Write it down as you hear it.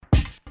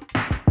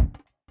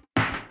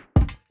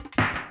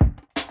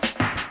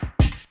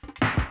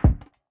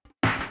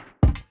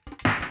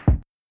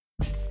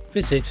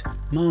visit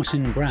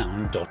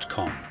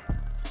martynbrown.com,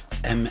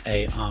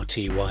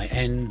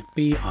 MARTYNBROWN,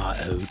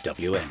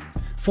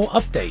 for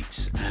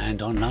updates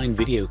and online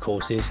video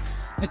courses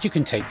that you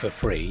can take for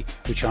free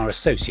which are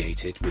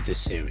associated with this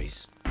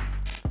series.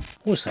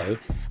 Also,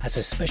 as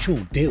a special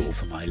deal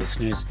for my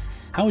listeners,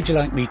 how would you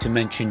like me to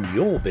mention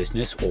your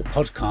business or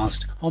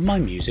podcast on my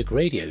music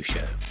radio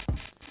show?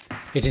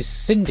 It is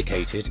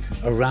syndicated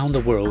around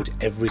the world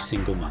every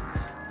single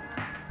month.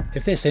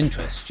 If this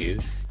interests you,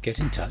 get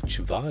in touch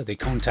via the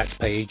contact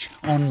page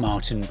on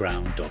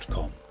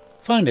martynbrown.com.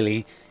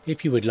 Finally,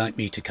 if you would like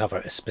me to cover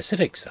a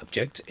specific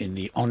subject in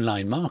the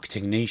online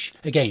marketing niche,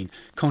 again,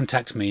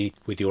 contact me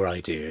with your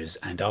ideas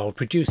and I'll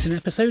produce an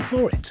episode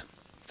for it.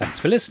 Thanks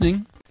for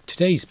listening.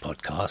 Today's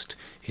podcast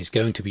is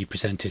going to be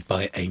presented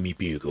by Amy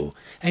Bugle.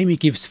 Amy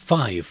gives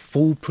 5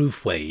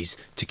 foolproof ways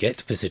to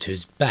get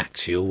visitors back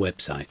to your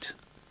website.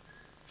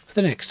 For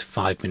the next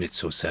 5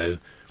 minutes or so,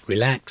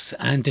 relax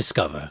and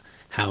discover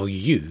how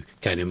you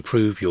can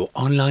improve your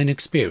online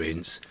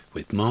experience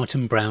with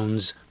Martyn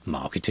Brown's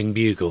Marketing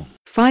Bugle.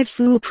 5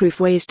 foolproof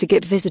ways to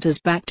get visitors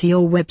back to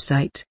your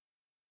website.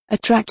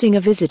 Attracting a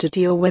visitor to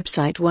your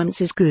website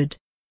once is good.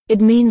 It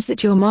means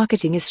that your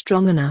marketing is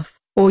strong enough,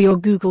 or your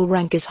Google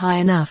rank is high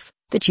enough,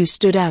 that you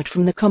stood out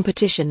from the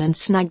competition and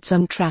snagged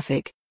some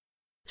traffic.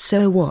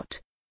 So what?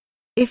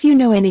 If you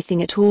know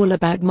anything at all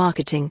about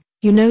marketing,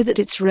 you know that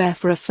it's rare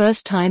for a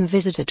first-time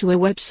visitor to a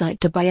website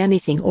to buy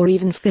anything or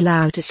even fill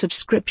out a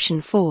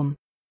subscription form.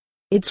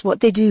 It's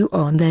what they do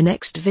on their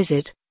next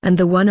visit, and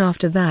the one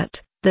after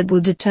that, that will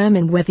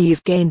determine whether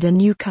you've gained a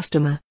new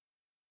customer.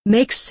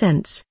 Makes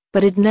sense,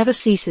 but it never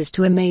ceases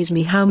to amaze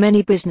me how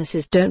many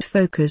businesses don't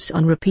focus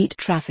on repeat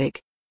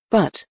traffic.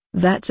 But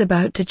that's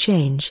about to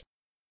change.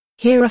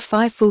 Here are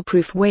 5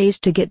 foolproof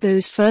ways to get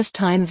those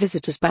first-time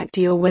visitors back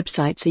to your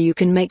website so you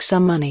can make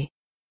some money.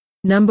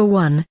 Number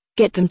 1.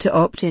 Get them to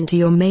opt into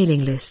your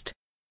mailing list.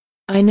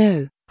 I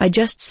know, I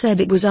just said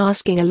it was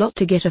asking a lot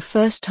to get a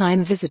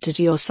first-time visitor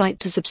to your site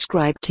to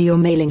subscribe to your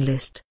mailing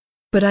list.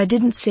 But I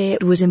didn't say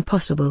it was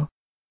impossible.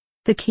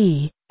 The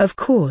key, of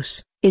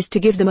course, is to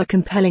give them a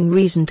compelling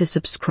reason to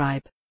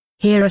subscribe.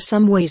 Here are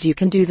some ways you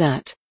can do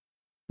that.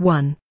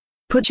 1.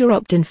 Put your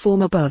opt-in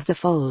form above the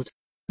fold.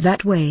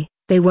 That way,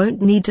 they won't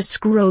need to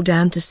scroll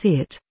down to see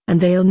it, and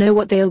they'll know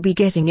what they'll be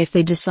getting if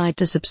they decide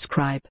to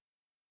subscribe.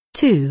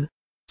 2.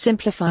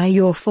 Simplify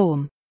your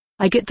form.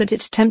 I get that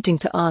it's tempting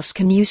to ask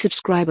a new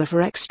subscriber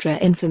for extra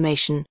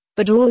information,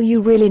 but all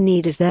you really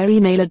need is their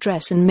email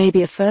address and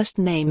maybe a first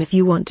name if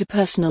you want to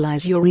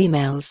personalize your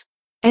emails.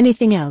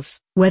 Anything else,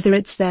 whether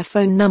it's their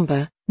phone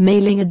number,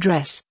 mailing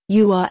address,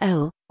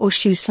 URL, or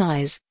shoe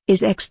size,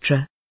 is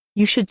extra.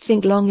 You should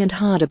think long and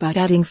hard about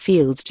adding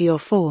fields to your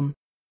form.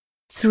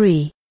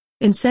 3.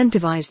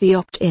 Incentivize the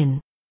opt-in.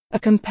 A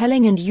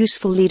compelling and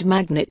useful lead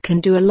magnet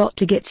can do a lot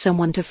to get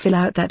someone to fill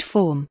out that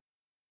form.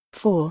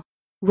 4.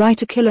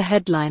 Write a killer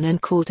headline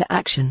and call to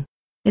action.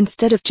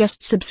 Instead of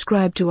just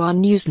subscribe to our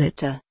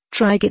newsletter,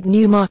 try get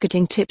new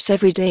marketing tips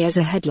every day as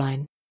a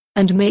headline.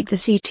 And make the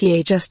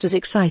CTA just as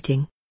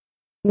exciting.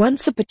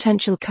 Once a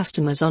potential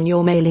customer's on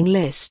your mailing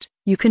list,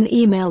 you can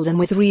email them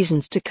with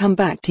reasons to come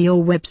back to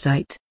your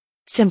website.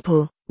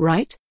 Simple,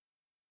 right?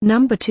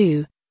 Number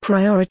 2.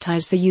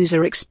 Prioritize the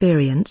user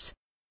experience.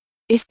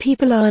 If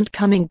people aren't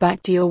coming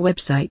back to your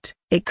website,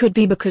 it could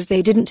be because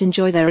they didn't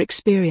enjoy their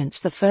experience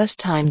the first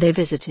time they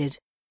visited.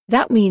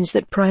 That means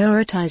that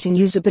prioritizing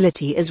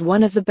usability is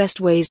one of the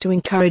best ways to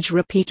encourage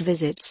repeat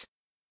visits.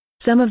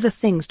 Some of the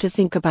things to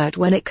think about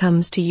when it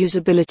comes to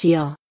usability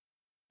are: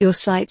 your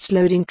site's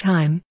loading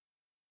time,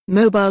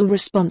 mobile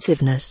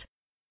responsiveness,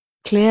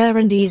 clear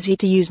and easy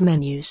to use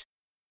menus,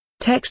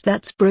 text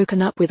that's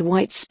broken up with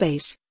white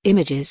space,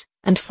 images,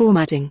 and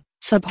formatting,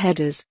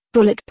 subheaders,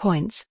 bullet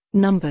points,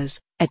 numbers,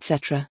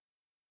 etc.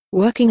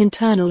 Working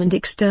internal and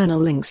external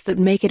links that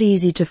make it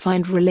easy to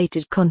find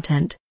related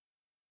content.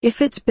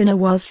 If it's been a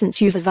while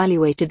since you've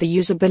evaluated the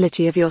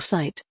usability of your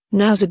site,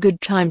 now's a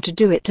good time to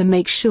do it to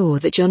make sure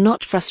that you're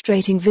not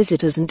frustrating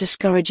visitors and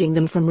discouraging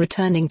them from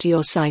returning to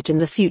your site in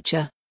the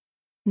future.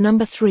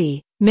 Number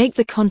 3. Make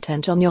the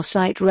content on your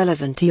site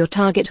relevant to your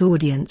target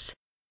audience.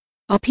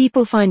 Are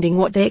people finding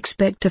what they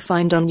expect to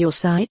find on your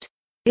site?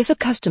 If a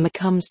customer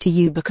comes to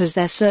you because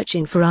they're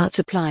searching for art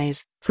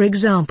supplies, for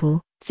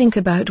example, think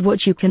about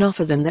what you can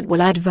offer them that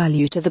will add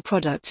value to the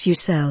products you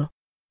sell.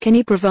 Can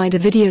you provide a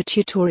video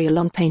tutorial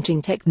on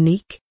painting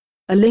technique?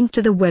 A link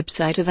to the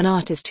website of an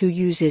artist who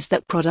uses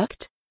that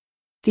product?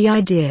 The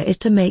idea is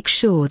to make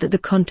sure that the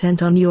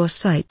content on your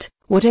site,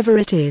 whatever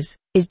it is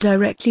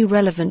directly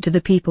relevant to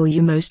the people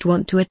you most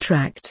want to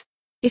attract.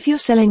 If you're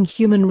selling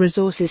human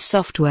resources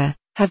software,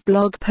 have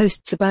blog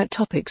posts about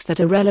topics that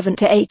are relevant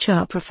to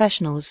HR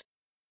professionals.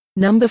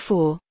 Number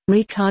 4.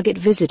 Retarget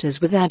visitors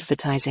with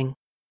advertising.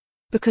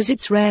 Because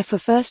it's rare for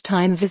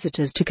first-time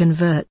visitors to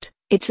convert,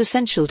 it's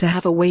essential to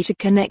have a way to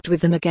connect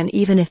with them again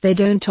even if they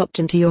don't opt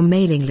into your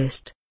mailing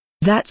list.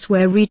 That's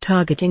where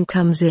retargeting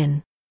comes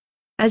in.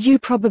 As you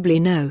probably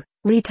know,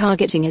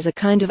 retargeting is a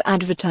kind of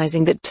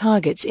advertising that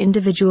targets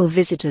individual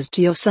visitors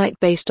to your site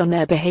based on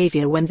their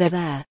behavior when they're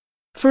there.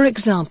 For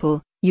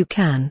example, you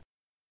can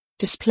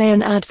display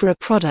an ad for a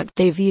product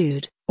they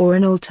viewed, or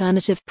an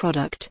alternative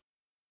product.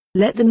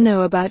 Let them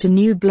know about a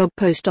new blog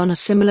post on a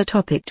similar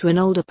topic to an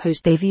older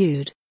post they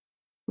viewed.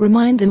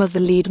 Remind them of the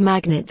lead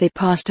magnet they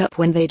passed up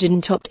when they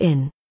didn't opt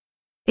in.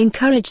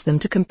 Encourage them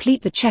to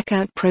complete the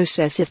checkout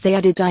process if they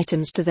added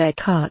items to their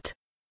cart.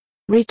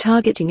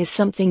 Retargeting is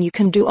something you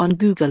can do on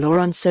Google or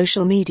on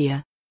social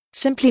media.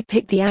 Simply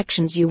pick the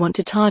actions you want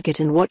to target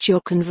and watch your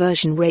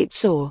conversion rate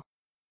soar.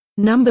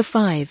 Number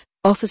 5.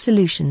 Offer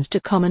solutions to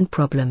common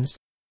problems.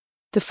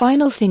 The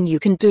final thing you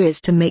can do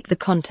is to make the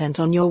content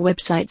on your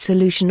website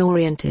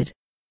solution-oriented.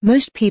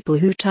 Most people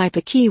who type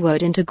a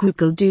keyword into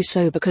Google do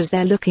so because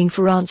they're looking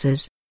for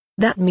answers.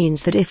 That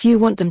means that if you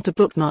want them to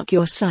bookmark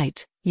your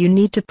site, you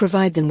need to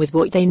provide them with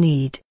what they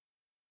need.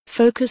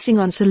 Focusing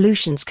on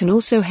solutions can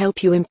also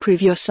help you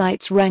improve your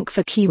site's rank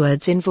for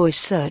keywords in voice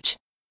search.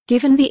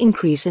 Given the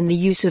increase in the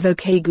use of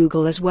OK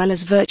Google as well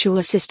as virtual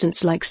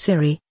assistants like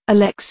Siri,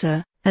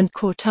 Alexa, and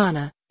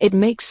Cortana, it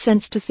makes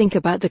sense to think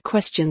about the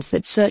questions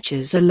that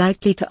searchers are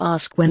likely to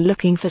ask when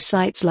looking for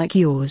sites like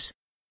yours.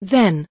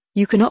 Then,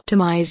 you can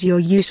optimize your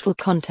useful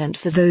content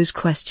for those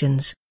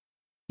questions.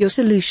 Your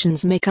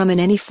solutions may come in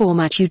any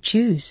format you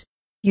choose.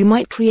 You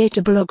might create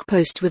a blog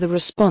post with a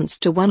response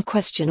to one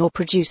question or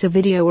produce a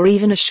video or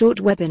even a short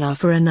webinar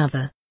for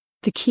another.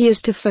 The key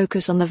is to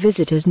focus on the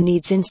visitor's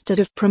needs instead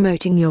of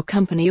promoting your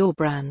company or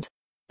brand.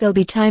 There'll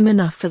be time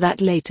enough for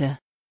that later.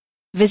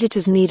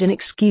 Visitors need an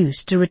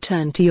excuse to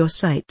return to your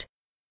site.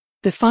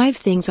 The 5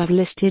 things I've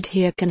listed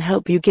here can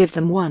help you give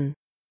them one.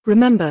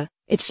 Remember,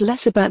 it's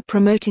less about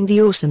promoting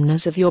the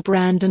awesomeness of your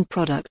brand and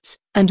products,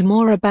 and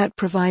more about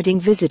providing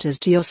visitors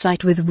to your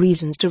site with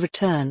reasons to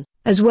return,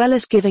 as well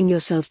as giving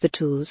yourself the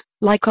tools,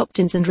 like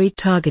opt-ins and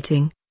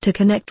retargeting, to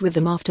connect with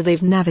them after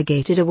they've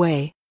navigated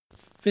away.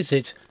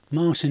 Visit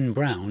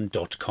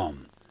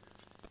martinbrown.com,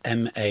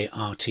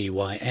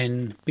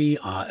 MartynBrown,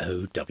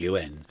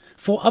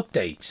 for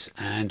updates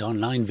and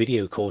online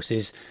video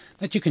courses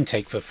that you can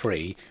take for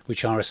free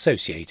which are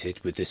associated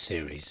with this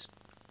series.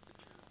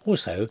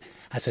 Also,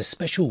 as a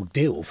special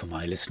deal for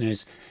my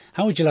listeners,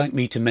 how would you like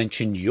me to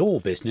mention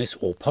your business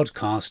or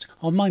podcast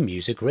on my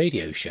music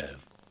radio show?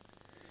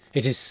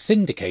 It is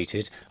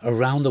syndicated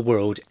around the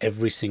world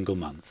every single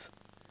month.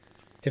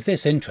 If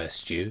this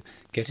interests you,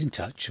 get in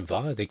touch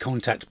via the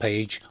contact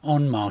page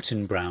on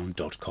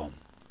martinbrown.com.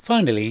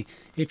 Finally,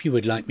 if you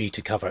would like me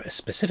to cover a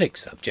specific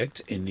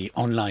subject in the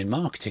online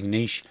marketing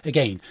niche,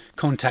 again,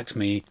 contact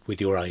me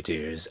with your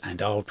ideas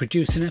and I'll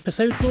produce an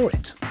episode for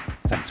it.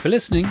 Thanks for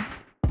listening.